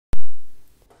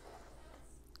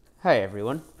Hi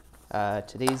everyone.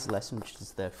 Today's lesson, which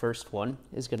is the first one,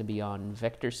 is going to be on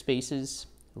vector spaces,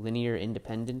 linear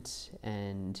independence,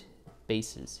 and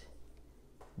bases.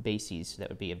 Bases, that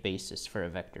would be a basis for a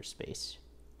vector space.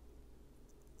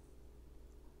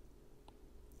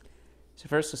 So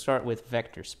first we'll start with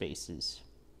vector spaces.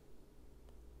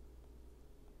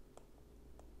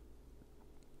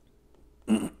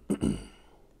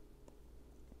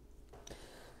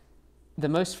 The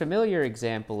most familiar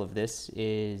example of this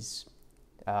is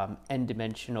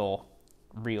n-dimensional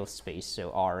real space, so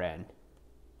Rn,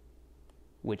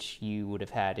 which you would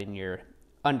have had in your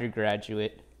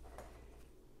undergraduate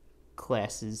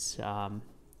classes,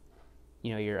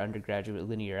 your undergraduate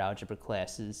linear algebra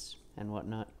classes and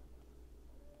whatnot.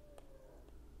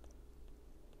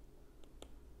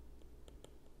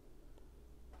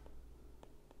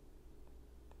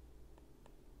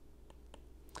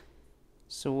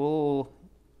 So we'll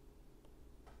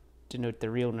denote the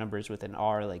real numbers with an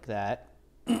R like that.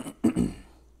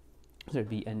 There'd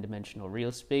be n-dimensional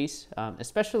real space,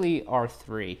 especially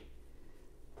R3.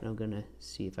 And I'm going to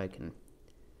see if I can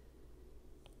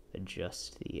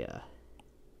adjust the...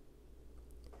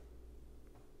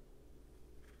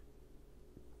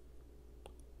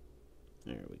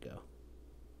 There we go.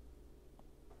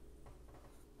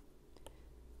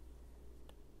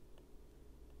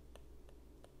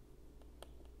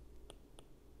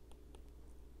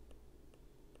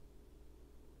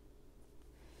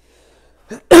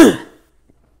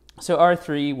 So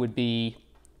R3 would be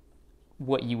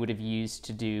what you would have used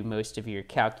to do most of your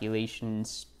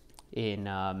calculations in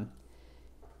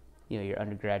your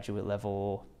undergraduate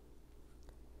level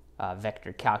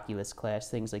vector calculus class,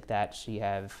 things like that. So you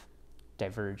have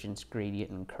divergence,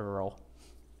 gradient, and curl.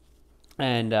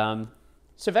 And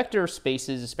so vector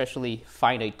spaces, especially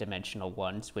finite dimensional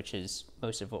ones, which is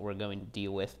most of what we're going to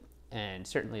deal with, and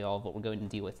certainly all of what we're going to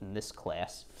deal with in this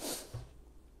class,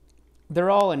 they're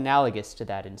all analogous to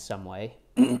that in some way.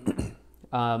 And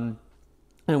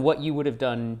what you would have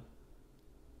done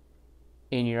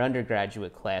in your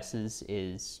undergraduate classes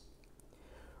is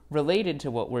related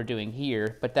to what we're doing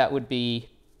here, but that would be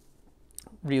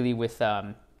really with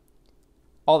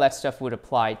all that stuff would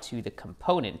apply to the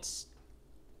components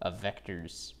of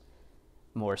vectors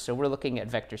more. So we're looking at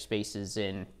vector spaces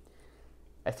in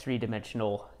a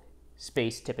three-dimensional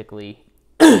space typically,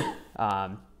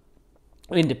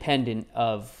 independent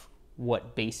of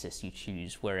what basis you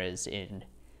choose, whereas in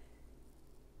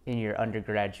your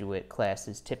undergraduate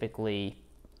classes, typically,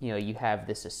 you have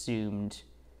this assumed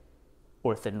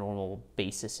orthonormal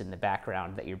basis in the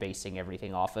background that you're basing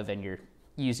everything off of, and you're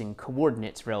using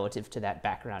coordinates relative to that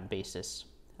background basis.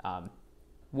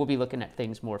 We'll be looking at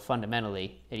things more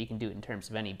fundamentally, and you can do it in terms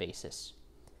of any basis.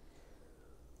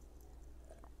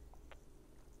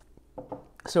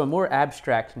 So a more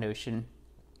abstract notion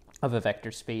of a vector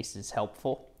space is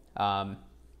helpful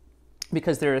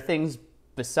because there are things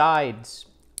besides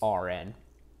Rn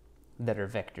that are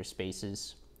vector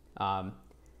spaces,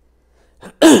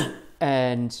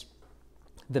 and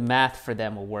the math for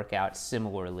them will work out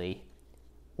similarly,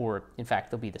 or in fact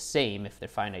they'll be the same if they're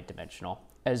finite dimensional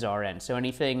as Rn. So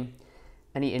any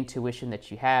intuition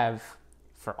that you have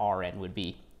for Rn would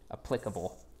be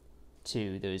applicable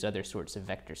to those other sorts of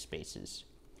vector spaces.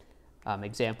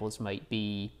 Examples might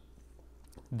be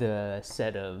the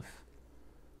set of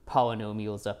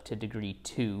polynomials up to degree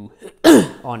 2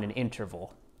 on an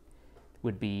interval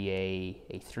would be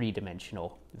a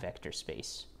three-dimensional vector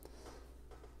space.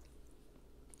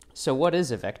 So what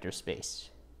is a vector space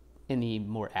in the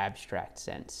more abstract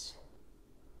sense?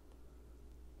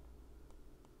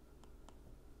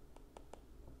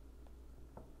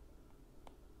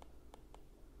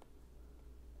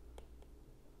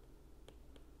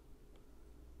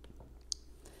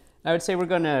 I would say we're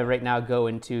going to right now go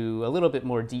into a little bit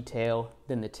more detail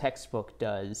than the textbook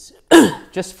does,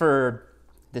 just for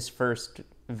this first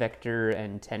vector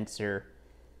and tensor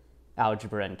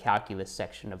algebra and calculus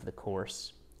section of the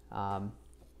course.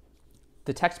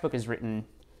 The textbook is written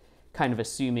kind of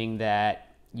assuming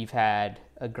that you've had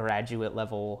a graduate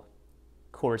level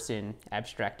course in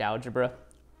abstract algebra,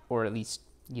 or at least,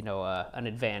 an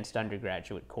advanced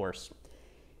undergraduate course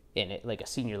in it, like a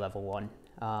senior level one.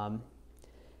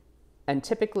 And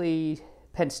typically,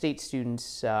 Penn State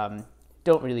students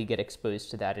don't really get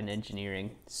exposed to that in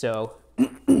engineering. So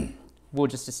we'll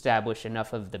just establish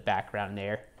enough of the background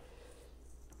there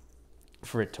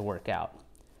for it to work out.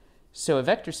 So a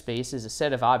vector space is a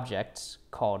set of objects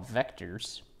called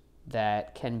vectors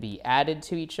that can be added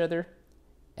to each other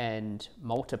and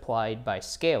multiplied by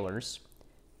scalars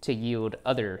to yield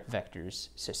other vectors.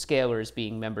 So scalars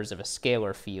being members of a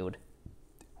scalar field,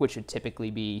 which would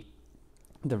typically be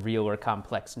the real or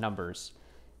complex numbers.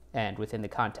 And within the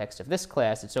context of this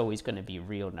class, it's always going to be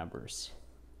real numbers.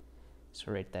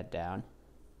 So write that down.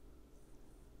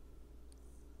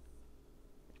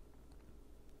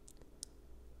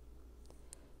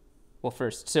 Well,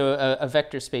 first, so a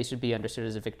vector space would be understood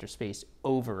as a vector space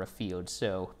over a field.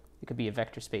 So it could be a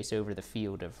vector space over the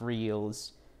field of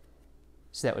reals.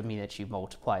 So that would mean that you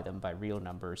multiply them by real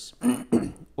numbers.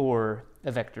 Or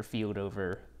a vector field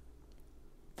over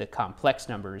the complex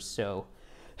numbers. So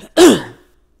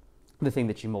the thing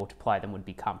that you multiply them would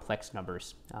be complex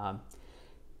numbers. And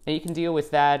you can deal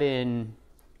with that in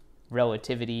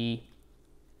relativity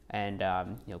and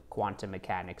quantum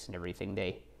mechanics and everything.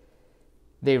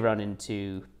 They run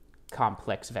into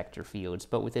complex vector fields,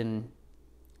 but within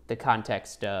the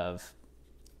context of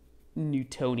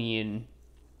Newtonian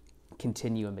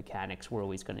continuum mechanics, we're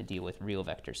always going to deal with real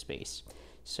vector space.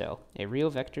 So a real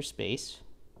vector space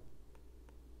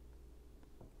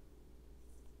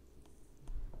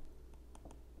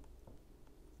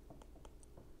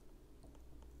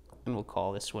and we'll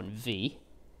call this one V,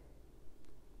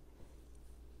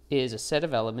 is a set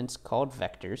of elements called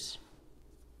vectors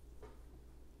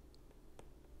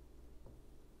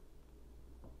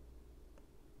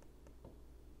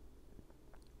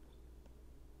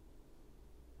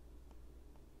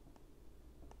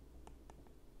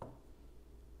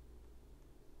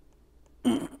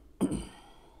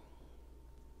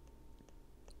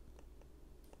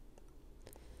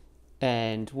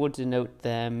and we'll denote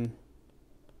them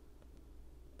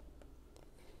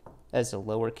as a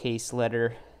lowercase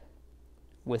letter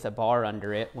with a bar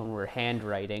under it when we're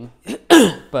handwriting.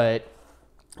 But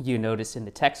you notice in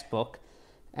the textbook,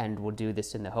 and we'll do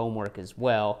this in the homework as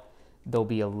well, there'll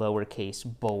be a lowercase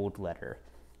bold letter.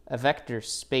 A vector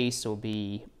space will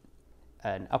be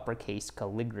an uppercase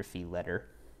calligraphy letter.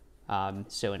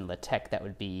 So in LaTeX, that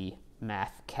would be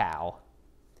mathcal.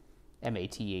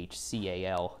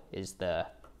 MATHCAL is the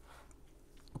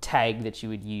tag that you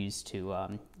would use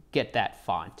to get that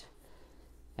font.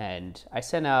 And I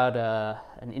sent out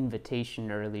an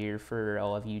invitation earlier for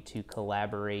all of you to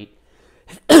collaborate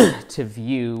to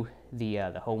view the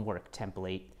homework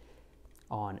template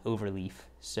on Overleaf.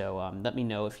 So let me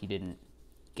know if you didn't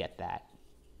get that.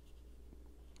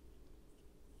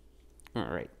 All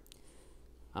right.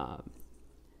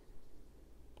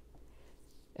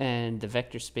 And the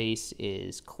vector space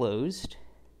is closed.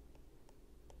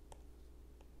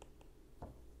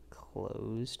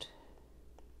 Closed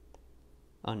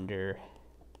under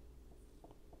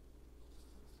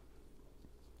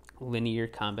linear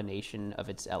combination of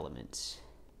its elements.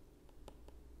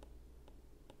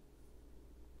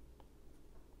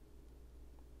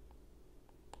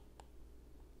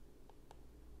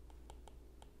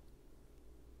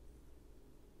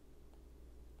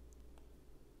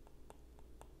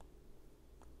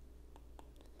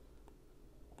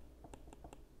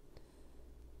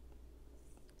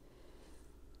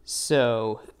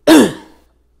 So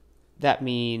that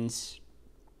means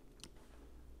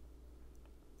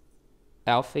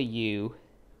alpha u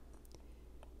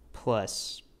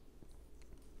plus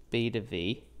beta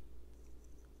v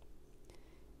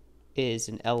is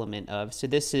an element of, so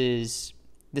this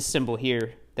symbol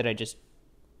here that I just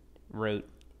wrote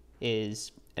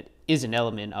is an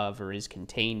element of, or is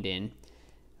contained in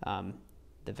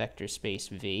the vector space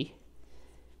V.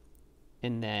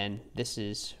 And then this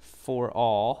is for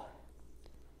all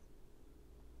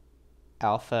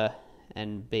alpha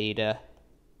and beta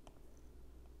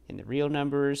in the real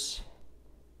numbers,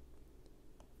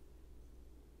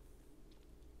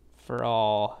 for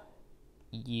all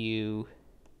u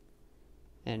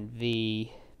and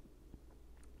v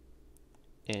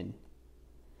in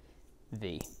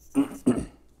v.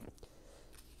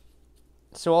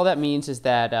 So all that means is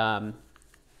that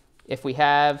if we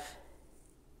have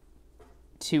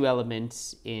two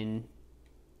elements in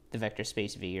the vector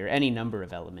space V, or any number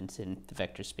of elements in the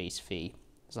vector space V,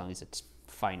 as long as it's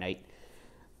finite,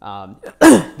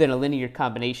 then a linear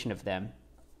combination of them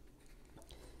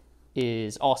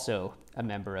is also a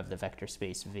member of the vector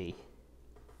space V.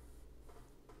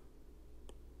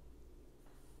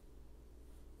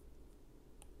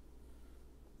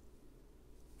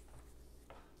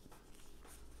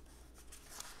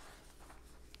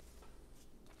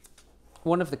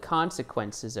 One of the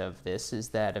consequences of this is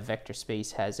that a vector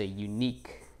space has a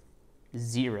unique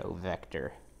zero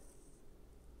vector.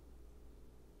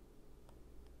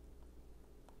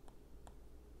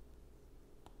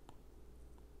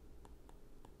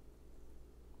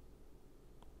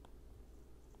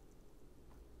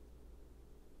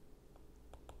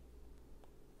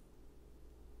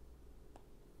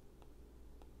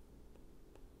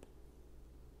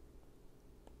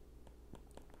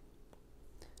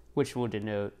 which we'll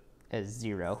denote as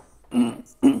 0.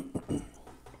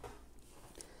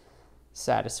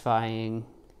 Satisfying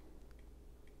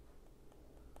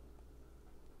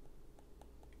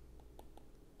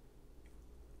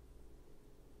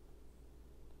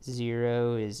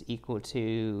zero is equal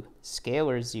to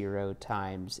scalar 0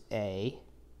 times a,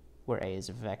 where a is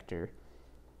a vector,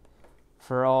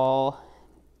 for all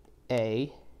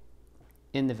a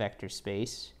in the vector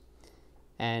space,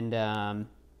 and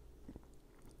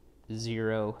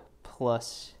 0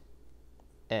 plus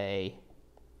a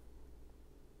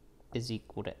is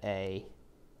equal to a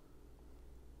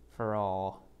for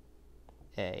all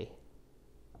a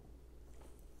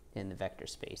in the vector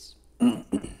space.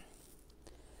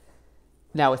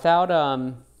 Now,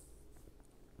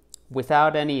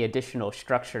 without any additional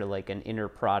structure like an inner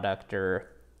product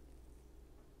or,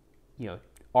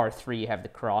 R3 have the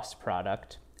cross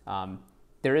product,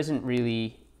 there isn't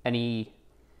really any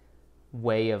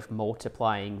way of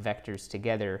multiplying vectors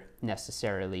together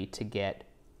necessarily to get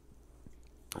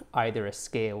either a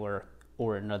scalar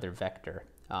or another vector.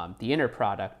 The inner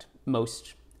product,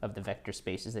 most of the vector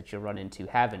spaces that you'll run into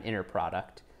have an inner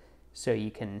product, so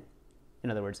you can, in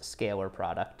other words, a scalar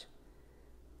product,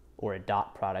 or a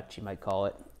dot product, you might call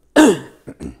it.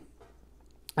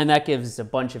 And that gives a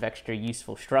bunch of extra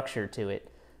useful structure to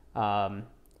it.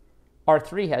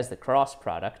 R3 has the cross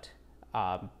product,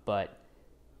 but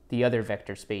the other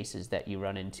vector spaces that you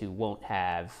run into won't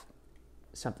have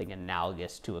something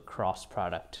analogous to a cross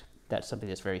product. That's something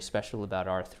that's very special about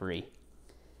R3.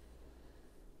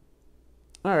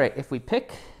 All right, if we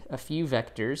pick a few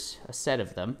vectors, a set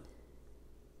of them,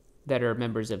 that are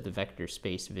members of the vector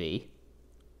space V,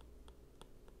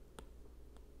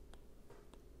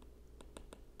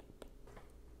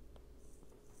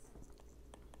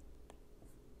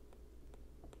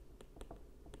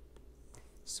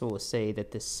 so we'll say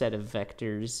that this set of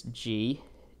vectors G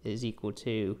is equal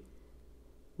to,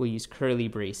 we'll use curly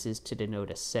braces to denote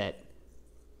a set,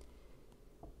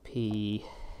 P,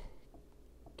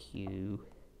 Q,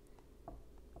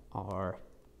 R,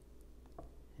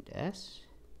 and S.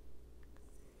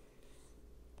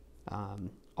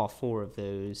 All four of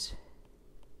those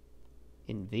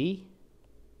in V.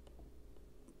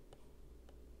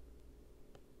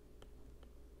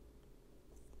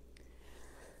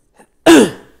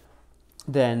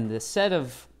 Then the set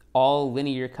of all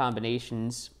linear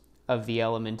combinations of the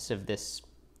elements of this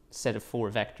set of four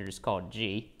vectors called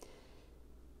G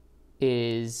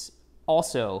is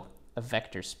also a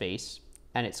vector space,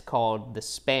 and it's called the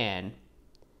span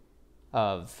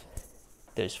of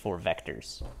those four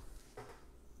vectors.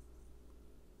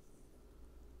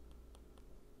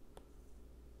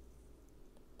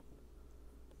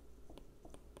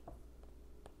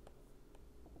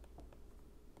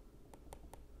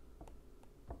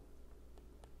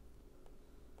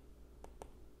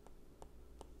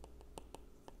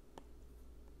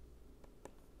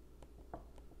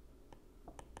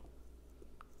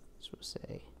 So we'll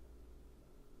say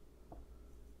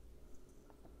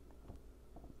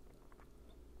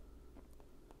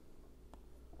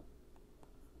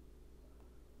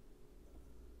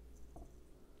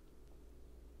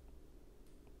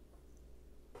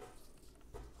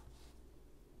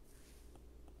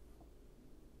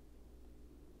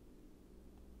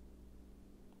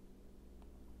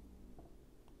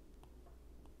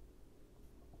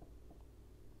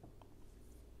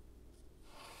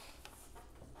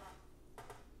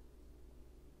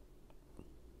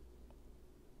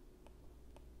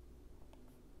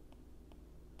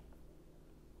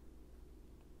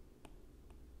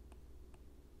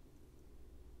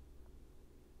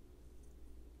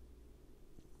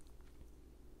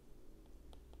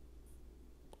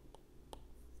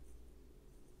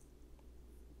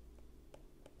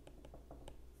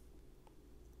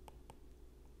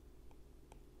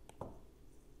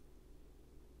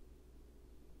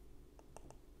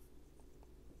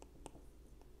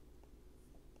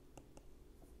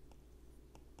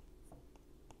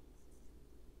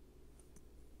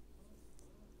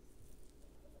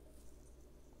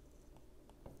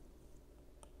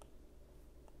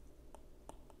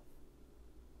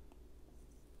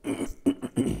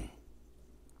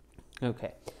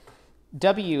okay.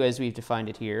 W, as we've defined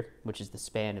it here, which is the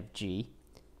span of G,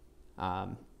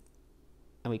 and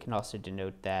we can also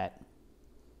denote that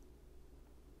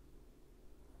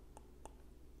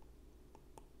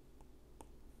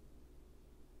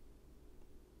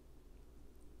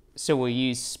so we'll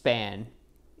use span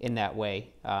in that way,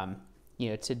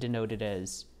 to denote it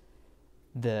as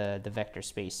the vector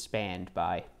space spanned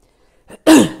by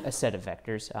a set of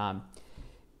vectors.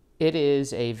 It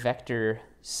is a vector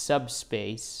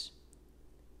subspace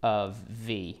of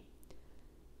V.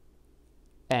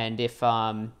 And if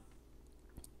the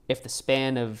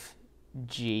span of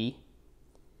G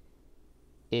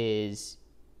is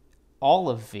all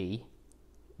of V,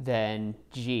 then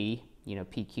G,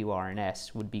 P, Q, R, and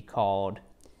S would be called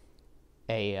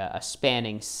a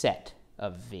spanning set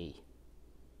of V.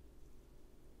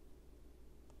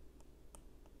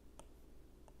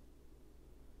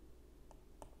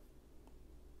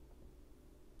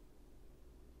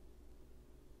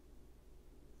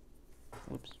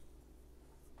 Oops.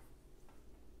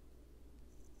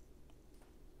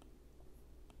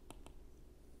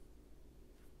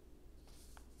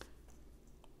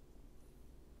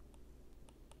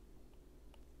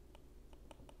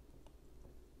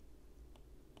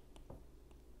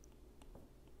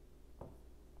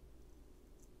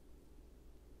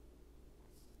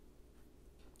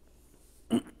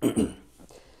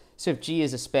 So if G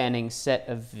is a spanning set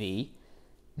of V,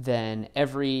 then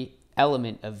every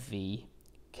element of V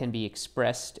can be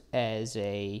expressed as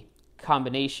a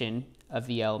combination of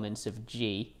the elements of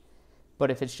G.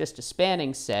 But if it's just a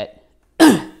spanning set,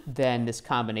 then this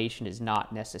combination is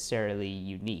not necessarily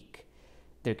unique.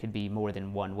 There could be more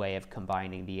than one way of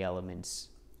combining the elements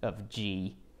of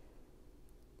G,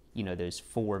 those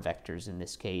 4 vectors in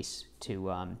this case,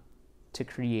 to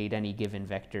create any given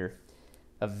vector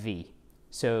of V.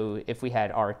 So if we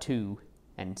had R2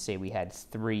 and say we had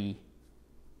 3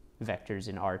 vectors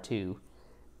in R2,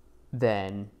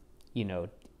 then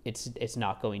it's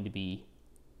not going to be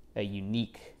a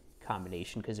unique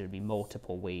combination because there would be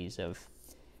multiple ways of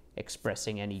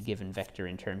expressing any given vector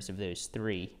in terms of those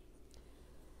 3.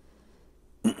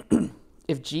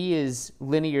 If G is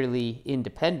linearly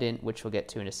independent, which we'll get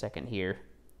to in a second here,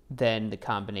 then the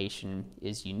combination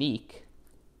is unique,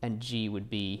 and G would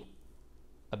be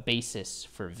a basis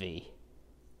for V.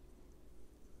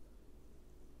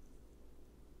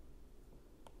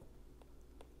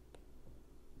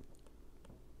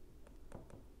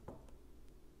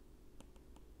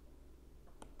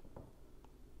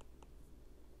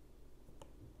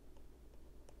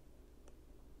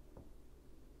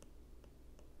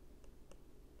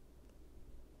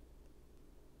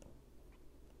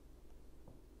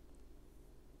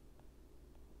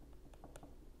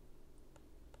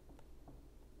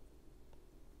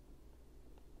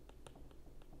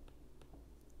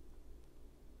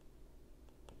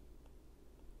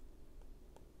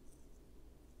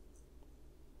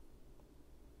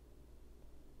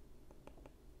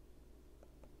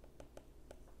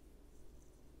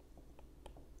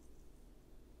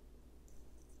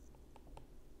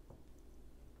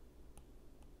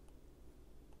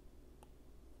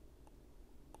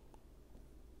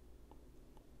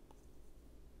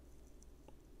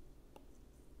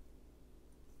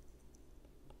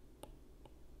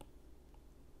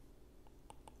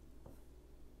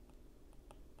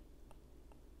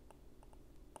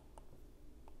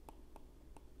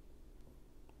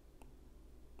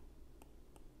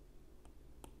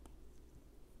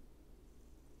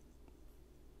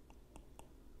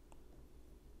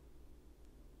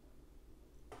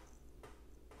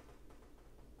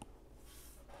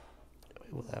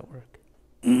 Will that work?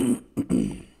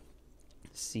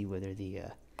 See whether the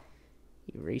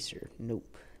eraser.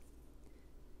 Nope.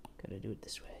 Gotta do it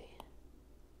this way.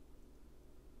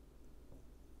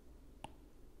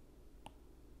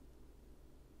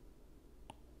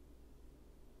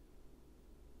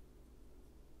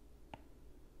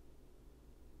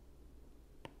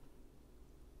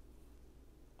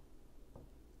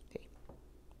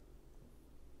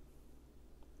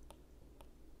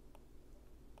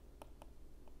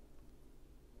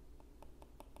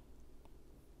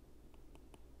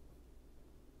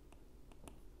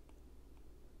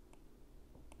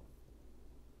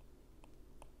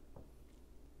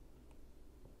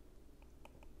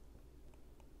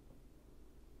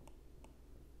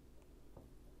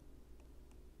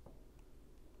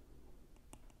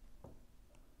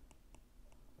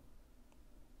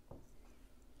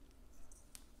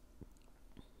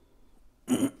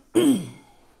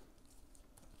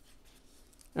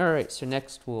 All right, so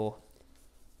next we'll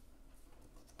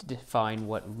define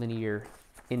what linear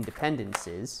independence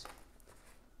is,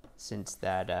 since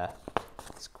that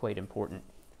is quite important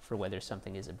for whether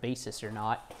something is a basis or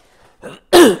not.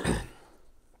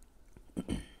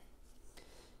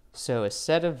 So a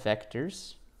set of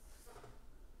vectors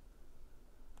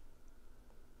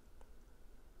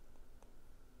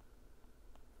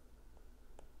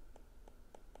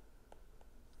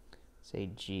say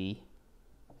G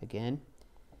again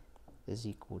is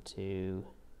equal to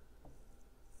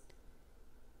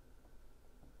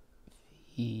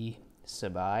V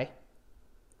sub I.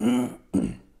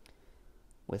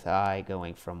 with I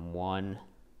going from 1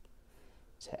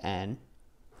 to n.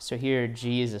 So here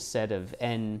G is a set of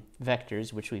n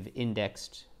vectors which we've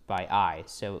indexed by I.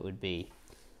 So it would be,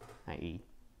 i.e.,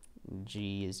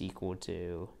 G is equal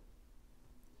to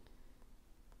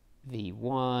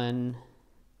V1,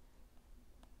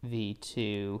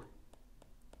 V2,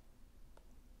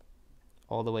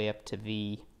 all the way up to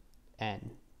Vn,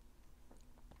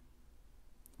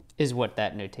 is what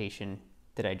that notation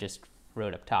that I just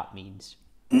wrote up top means.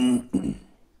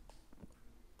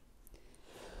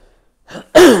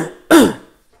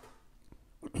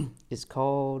 Is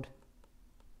called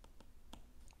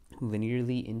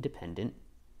linearly independent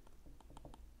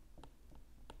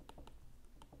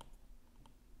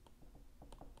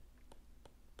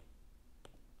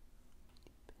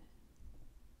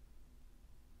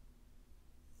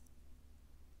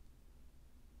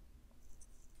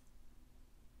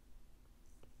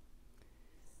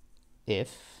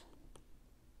if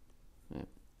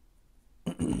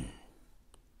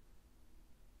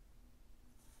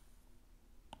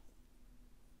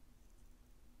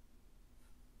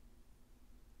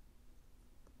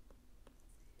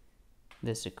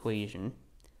this equation,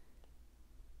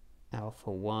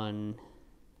 alpha 1,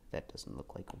 that doesn't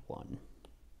look like a 1.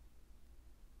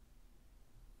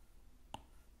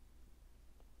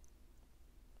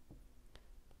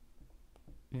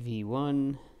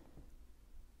 V1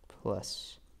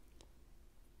 plus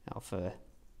alpha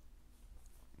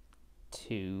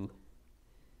 2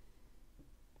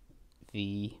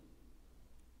 V,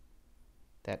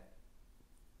 that,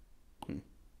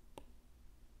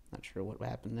 not sure what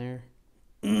happened there.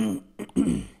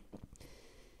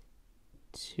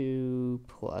 2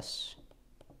 plus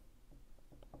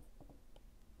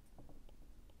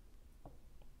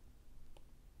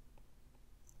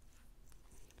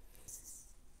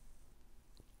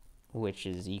which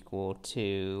is equal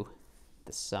to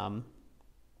the sum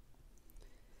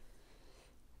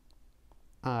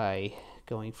I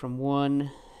going from 1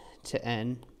 to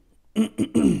n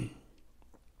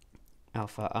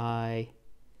alpha I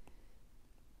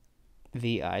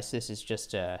Vi. So this is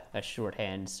just a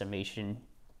shorthand summation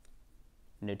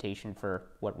notation for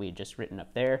what we had just written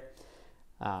up there.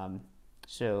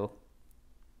 So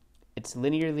it's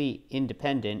linearly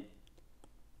independent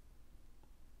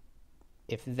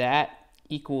if that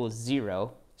equals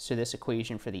 0. So this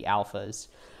equation for the alphas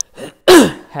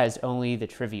has only the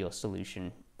trivial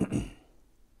solution.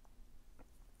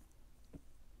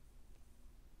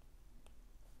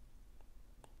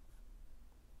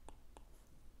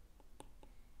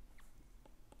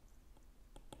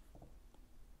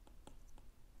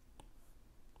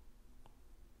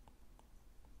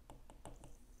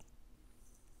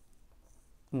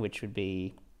 Which would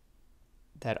be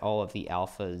that all of the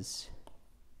alphas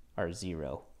are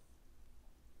 0.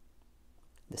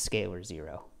 The scalar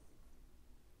 0.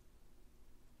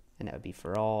 And that would be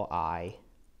for all I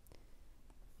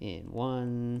in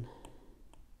 1,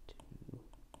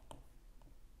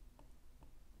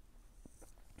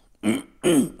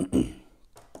 2.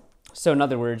 So in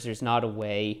other words, there's not a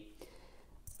way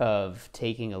of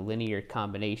taking a linear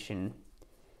combination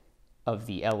of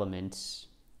the elements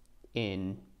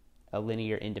in a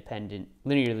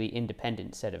linearly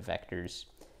independent set of vectors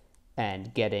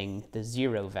and getting the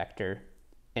 0 vector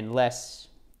unless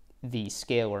the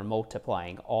scalar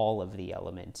multiplying all of the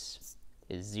elements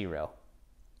is 0.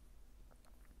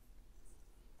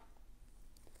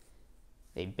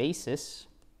 A basis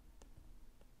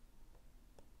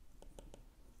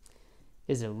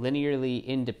is a linearly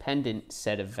independent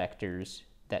set of vectors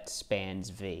that spans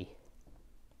V.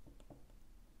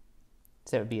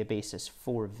 So that would be a basis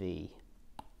for V.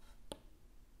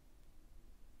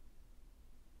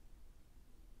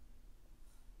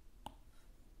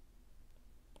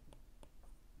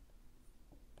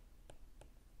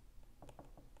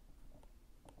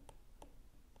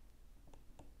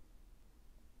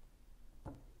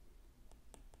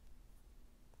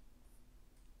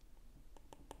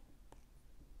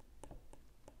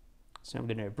 So I'm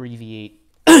going to abbreviate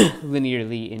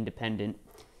linearly independent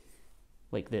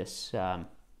like this, so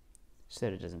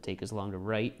that it doesn't take as long to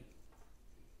write.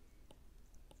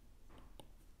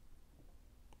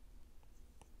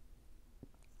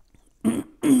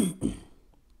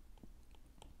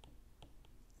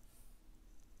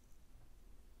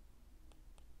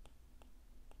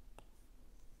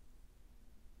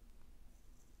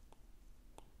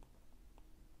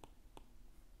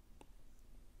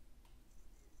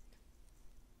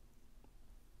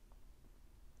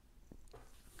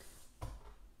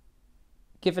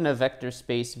 Given a vector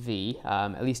space V,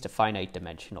 at least a finite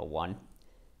dimensional one,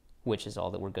 which is all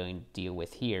that we're going to deal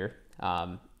with here,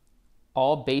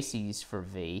 all bases for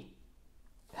V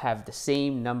have the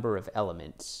same number of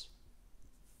elements,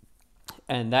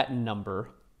 and that number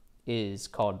is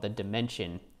called the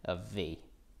dimension of V.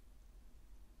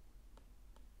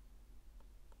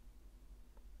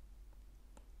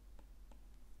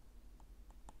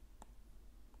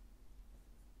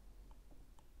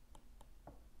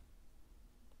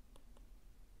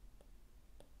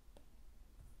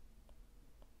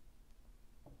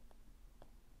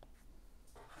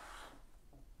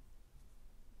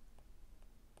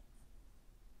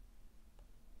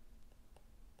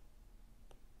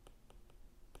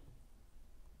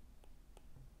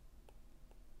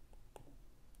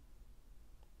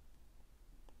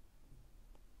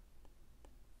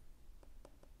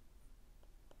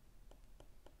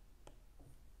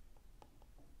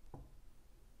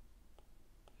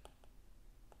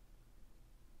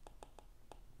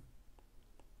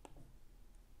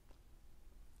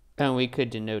 And we could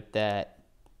denote that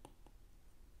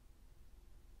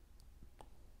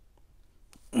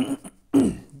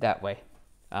that way.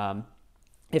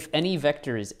 If any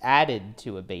vector is added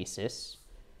to a basis,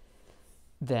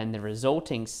 then the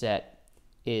resulting set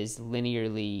is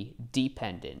linearly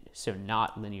dependent, so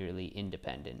not linearly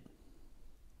independent.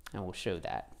 And we'll show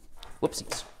that.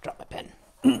 Whoopsies, dropped my pen.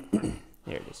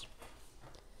 There it is.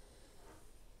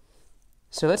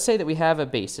 So let's say that we have a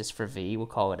basis for V, we'll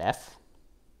call it F.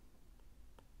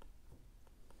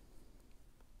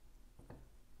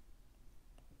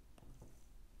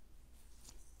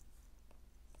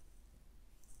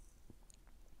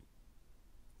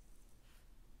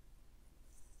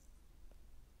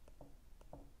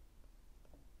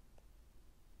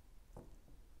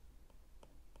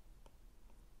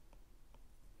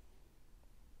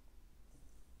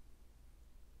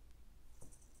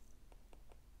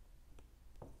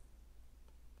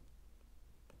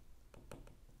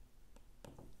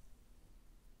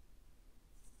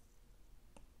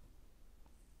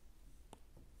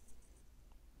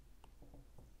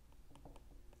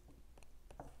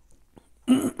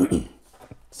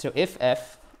 So if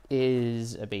F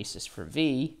is a basis for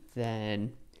V,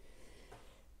 then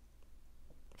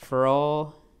for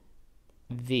all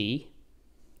V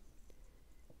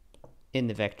in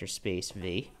the vector space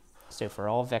V, so for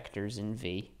all vectors in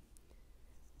V,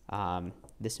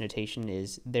 this notation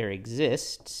is there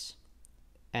exists,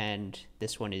 and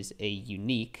this one is a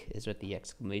unique, is what the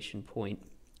exclamation point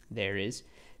there is.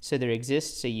 So there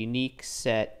exists a unique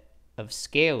set of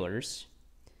scalars,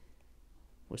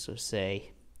 which will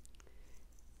say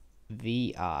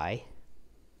VI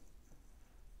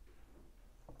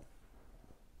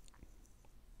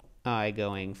I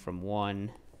going from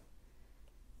 1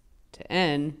 to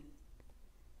n,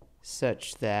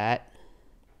 such that,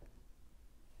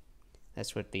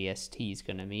 that's what the ST is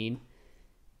going to mean,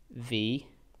 V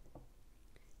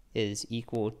is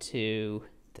equal to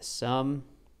the sum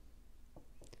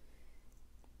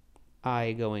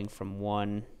I going from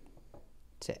 1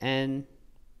 to n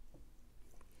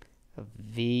of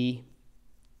V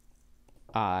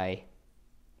I,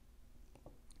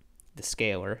 the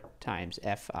scalar, times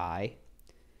Fi,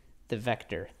 the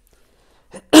vector.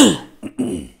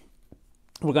 We're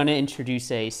going to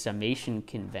introduce a summation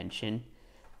convention.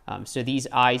 So these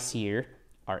i's here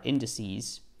are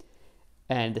indices,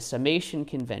 and the summation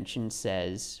convention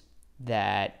says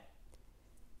that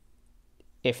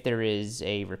if there is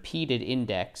a repeated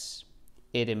index,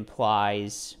 it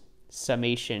implies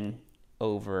summation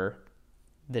over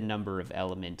the number of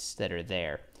elements that are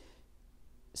there.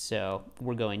 So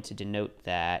we're going to denote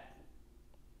that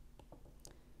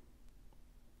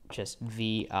just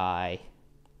VI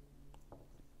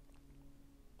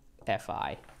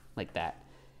Fi, like that.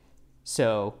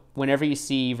 So whenever you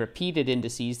see repeated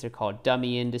indices, they're called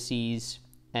dummy indices,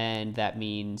 and that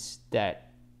means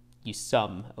that you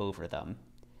sum over them.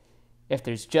 If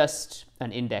there's just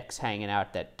an index hanging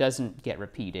out that doesn't get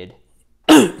repeated,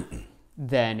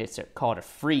 then it's called a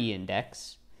free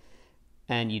index,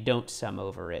 and you don't sum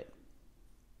over it.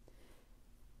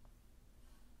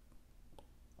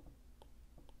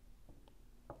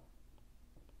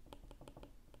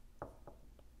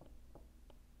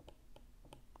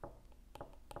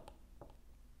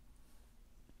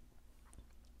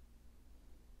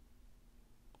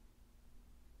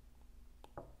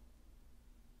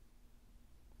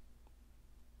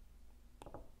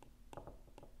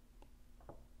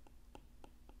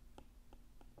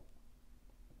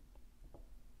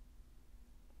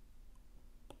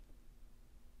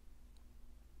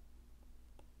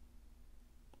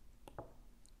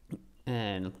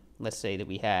 And let's say that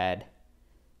we had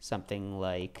something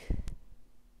like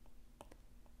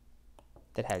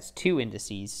that has two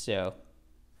indices. So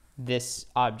this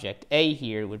object A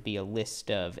here would be a list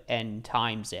of n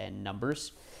times n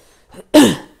numbers,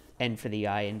 n for the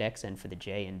I index, n for the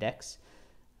j index.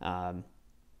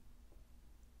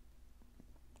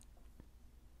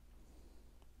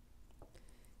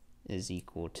 Is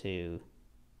equal to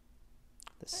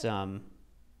the sum.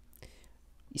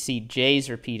 You see j is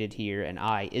repeated here and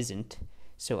I isn't.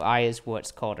 So I is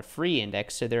what's called a free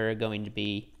index. So there are going to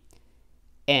be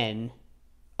n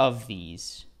of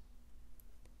these.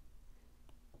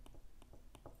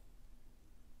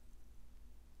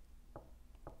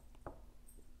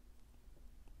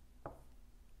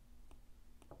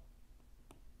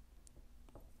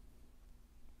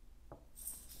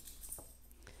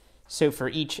 So for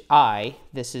each I,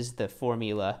 this is the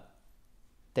formula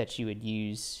that you would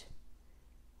use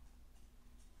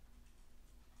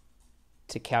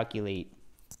to calculate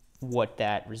what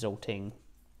that resulting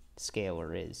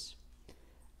scalar is.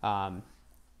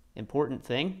 Important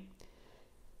thing.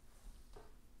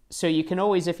 So you can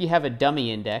always, if you have a dummy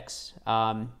index,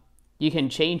 you can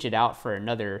change it out for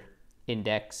another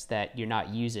index that you're not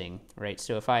using, right?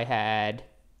 So if I had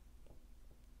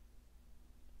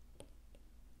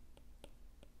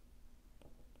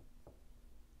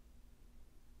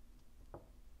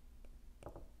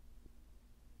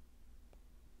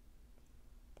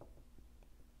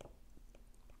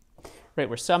right,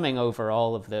 we're summing over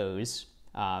all of those.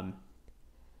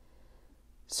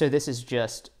 So this is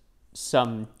just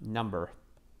some number.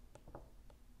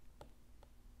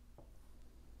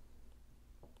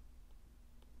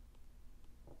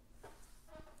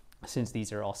 Since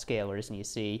these are all scalars, and you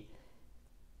see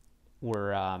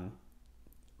we're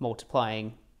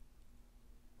multiplying,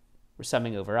 we're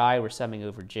summing over I, we're summing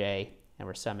over j, and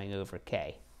we're summing over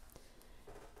k.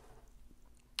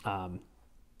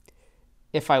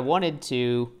 If I wanted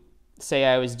to, say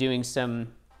I was doing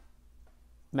some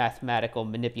mathematical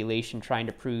manipulation trying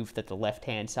to prove that the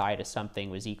left-hand side of something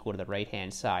was equal to the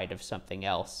right-hand side of something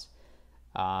else,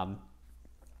 I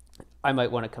might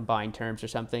want to combine terms or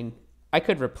something. I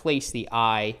could replace the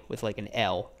I with like an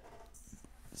L.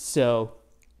 So,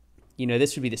 you know,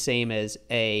 this would be the same as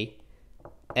A,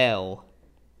 L,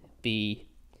 B,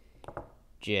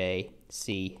 J,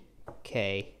 C,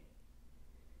 K,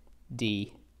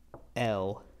 D,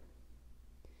 L,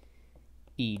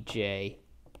 E, J,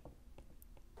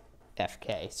 F,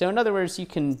 K. So in other words, you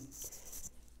can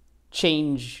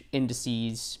change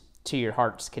indices to your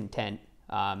heart's content.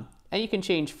 And you can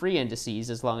change free indices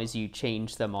as long as you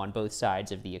change them on both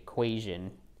sides of the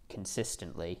equation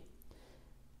consistently.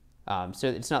 So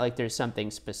it's not like there's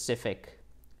something specific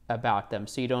about them.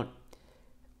 So you don't,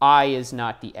 I is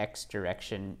not the x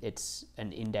direction. It's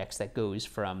an index that goes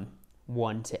from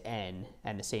 1 to n,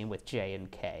 and the same with j and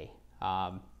k.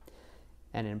 And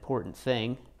an important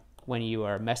thing when you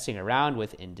are messing around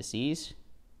with indices,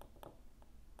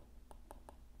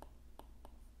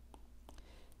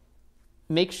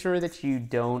 make sure that you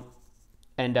don't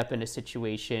end up in a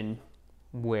situation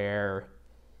where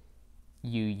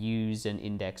you use an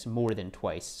index more than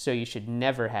twice. So you should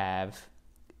never have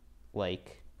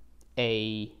like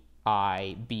A,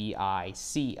 I, B, I,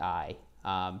 C, I.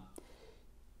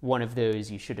 One of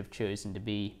those you should have chosen to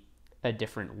be a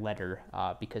different letter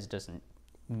because it doesn't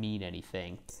mean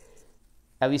anything.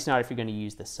 At least not if you're going to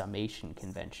use the summation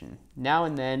convention. Now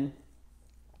and then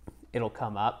it'll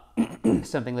come up,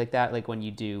 something like that, like when you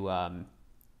do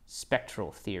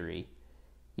spectral theory.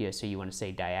 You know, so you want to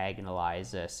say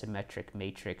diagonalize a symmetric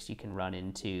matrix, you can run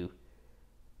into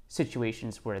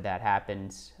situations where that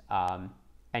happens, and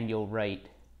you'll write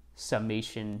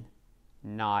summation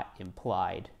not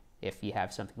implied if you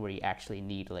have something where you actually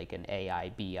need like an AI,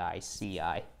 BI,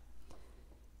 CI.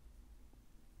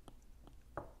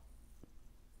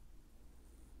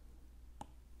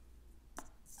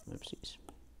 Oopsies.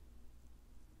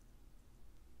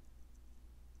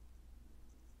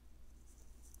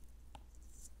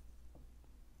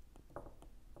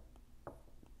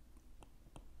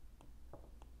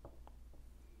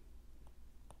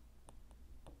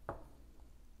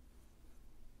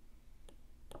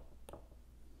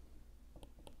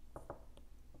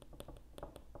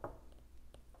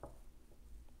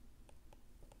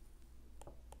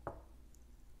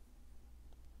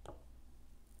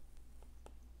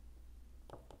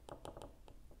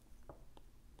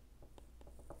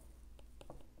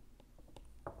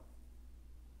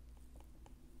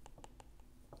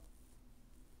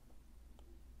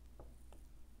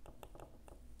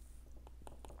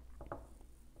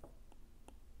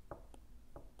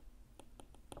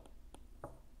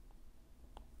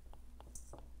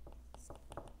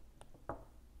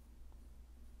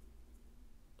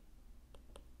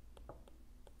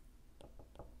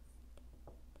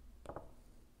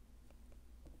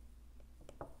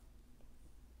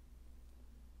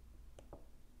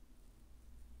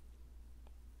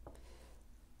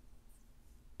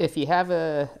 if you have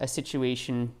a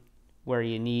situation where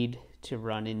you need to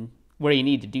where you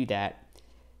need to do that,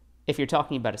 if you're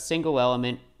talking about a single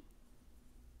element,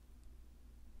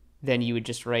 then you would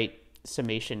just write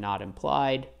summation not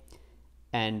implied.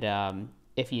 And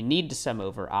if you need to sum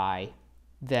over I,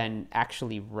 then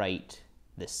actually write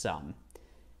the sum.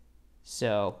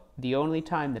 So the only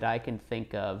time that I can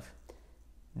think of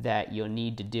that you'll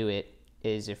need to do it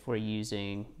is if we're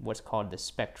using what's called the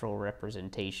spectral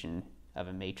representation of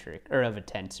a matrix or of a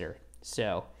tensor.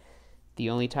 So the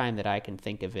only time that I can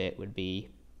think of it would be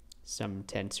some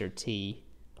tensor T,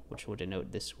 which will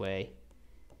denote this way,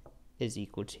 is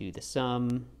equal to the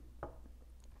sum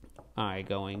I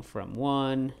going from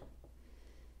 1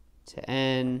 to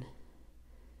n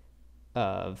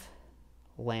of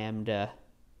lambda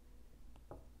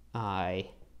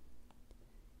I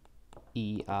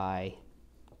EI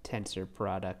tensor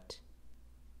product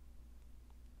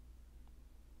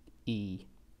EI.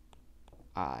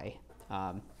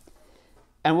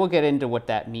 And we'll get into what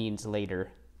that means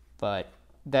later, but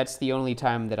that's the only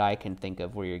time that I can think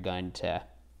of where you're going to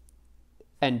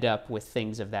end up with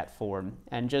things of that form,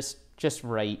 and just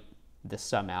write the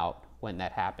sum out when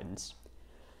that happens.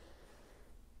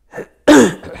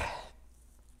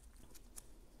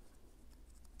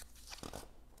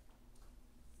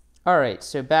 All right,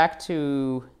 so back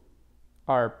to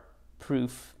our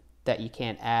proof that you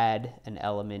can't add an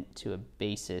element to a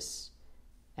basis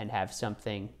and have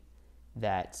something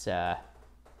that's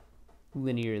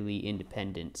linearly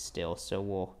independent still. So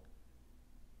we'll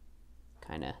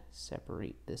kind of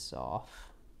separate this off.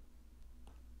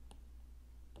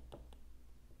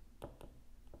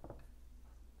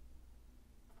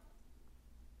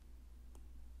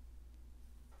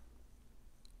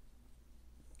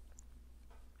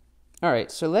 All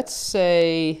right, so let's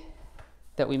say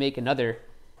that we make another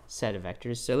set of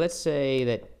vectors. So let's say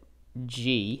that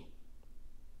G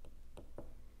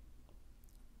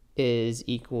is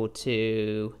equal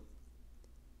to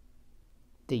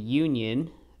the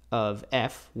union of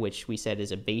F, which we said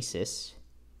is a basis,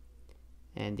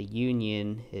 and the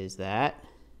union is that.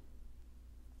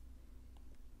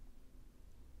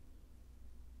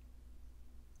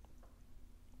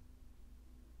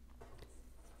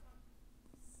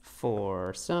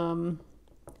 For some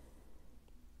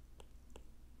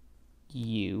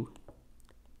u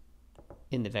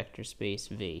in the vector space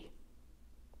V.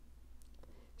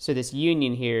 So this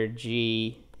union here,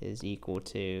 G, is equal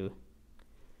to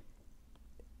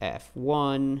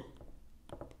F1,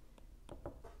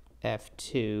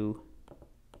 F2,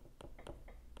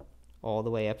 all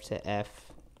the way up to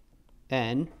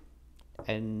Fn,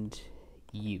 and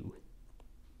U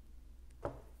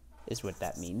is what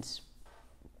that means.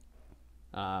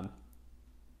 All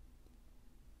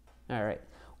right.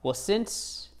 Well,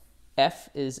 since F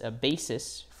is a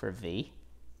basis for V,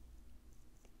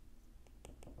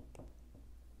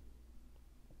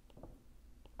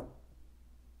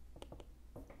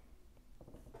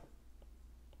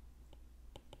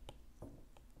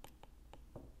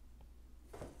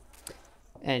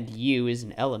 and U is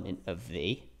an element of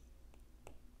V,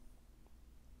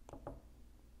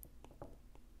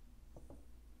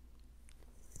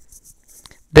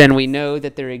 then we know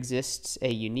that there exists a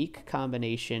unique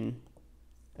combination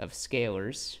of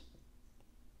scalars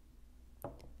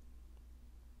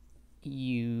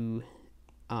U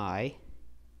I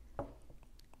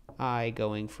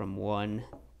going from 1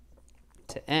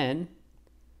 to n,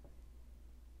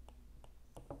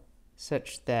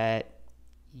 such that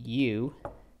U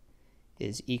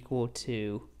is equal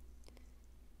to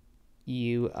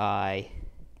UI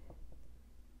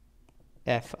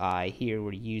Fi. Here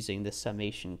we're using the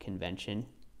summation convention.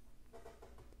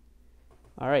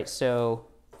 All right, so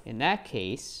in that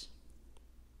case,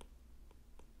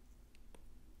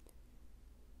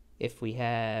 if we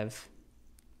have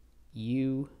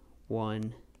U1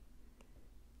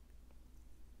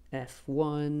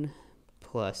 F1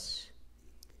 plus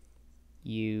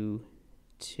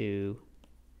U2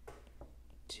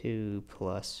 2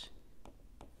 plus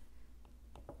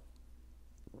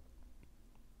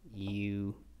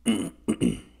U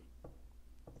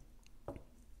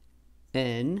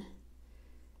N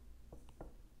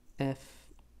F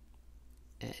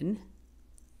N,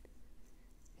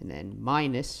 and then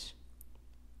minus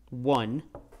 1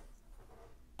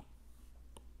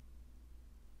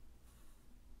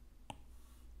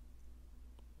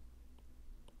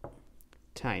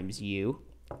 times U.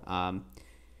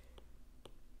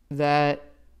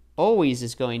 That always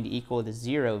is going to equal the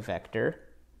 0 vector,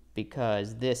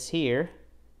 because this here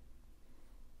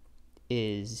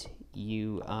is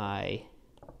UI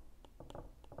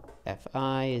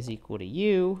Fi is equal to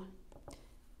U,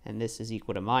 and this is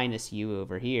equal to minus u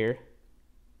over here.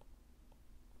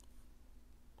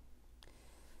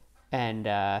 And,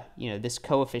 this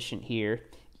coefficient here,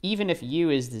 even if u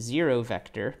is the 0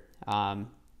 vector,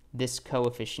 this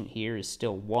coefficient here is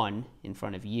still 1 in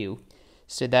front of u.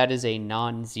 So that is a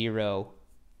non-zero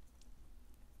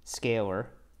scalar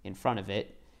in front of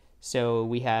it. So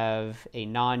we have a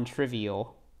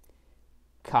non-trivial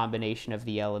combination of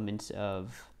the elements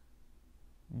of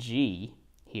G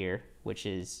here, which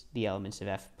is the elements of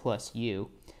f plus u,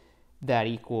 that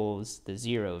equals the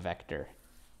 0 vector.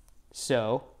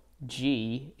 So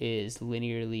G is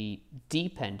linearly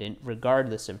dependent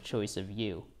regardless of choice of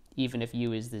u. Even if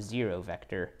u is the 0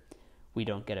 vector, we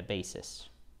don't get a basis.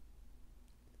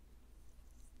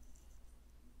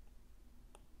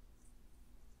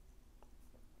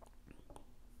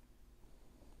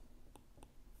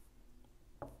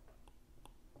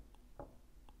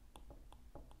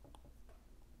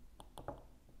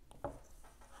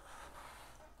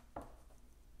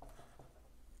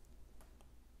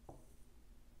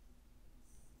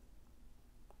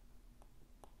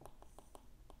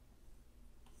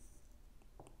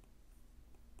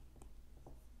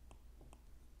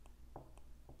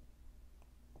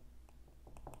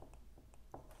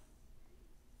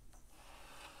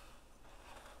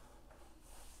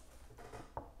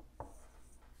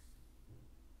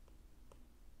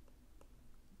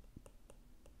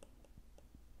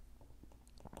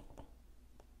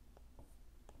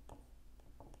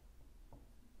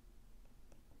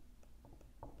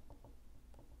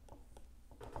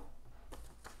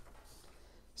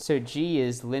 So G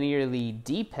is linearly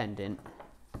dependent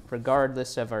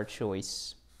regardless of our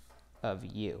choice of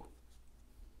u.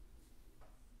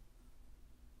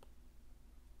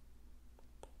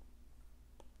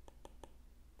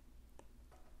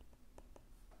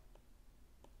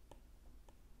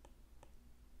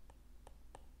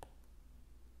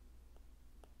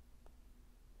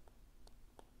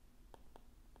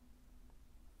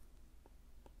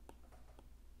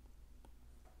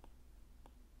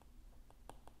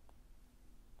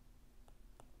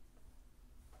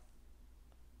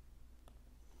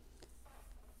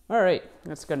 All right,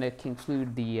 that's going to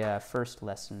conclude the first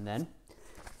lesson then.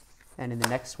 And in the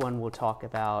next one, we'll talk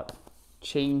about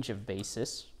change of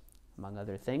basis, among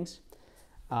other things.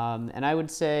 And I would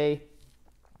say,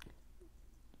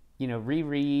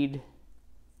 reread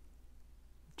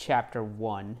chapter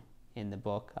 1 in the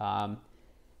book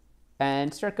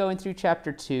and start going through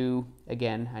chapter 2.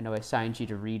 Again, I know I assigned you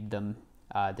to read them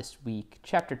this week.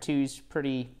 Chapter 2 is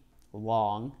pretty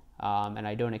long, and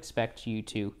I don't expect you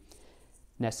to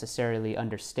necessarily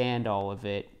understand all of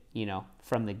it,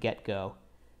 from the get-go.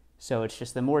 So it's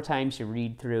just the more times you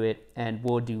read through it, and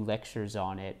we'll do lectures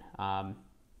on it,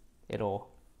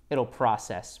 it'll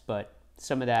process. But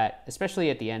some of that, especially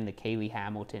at the end, the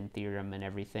Cayley-Hamilton theorem and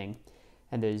everything,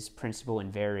 and those principal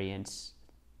invariants,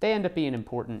 they end up being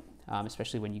important,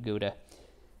 especially when you go to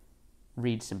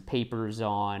read some papers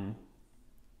on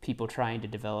people trying to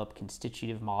develop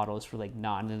constitutive models for like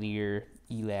nonlinear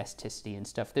elasticity and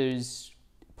stuff. Those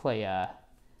play a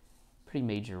pretty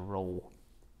major role.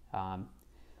 All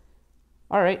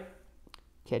right,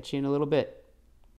 catch you in a little bit.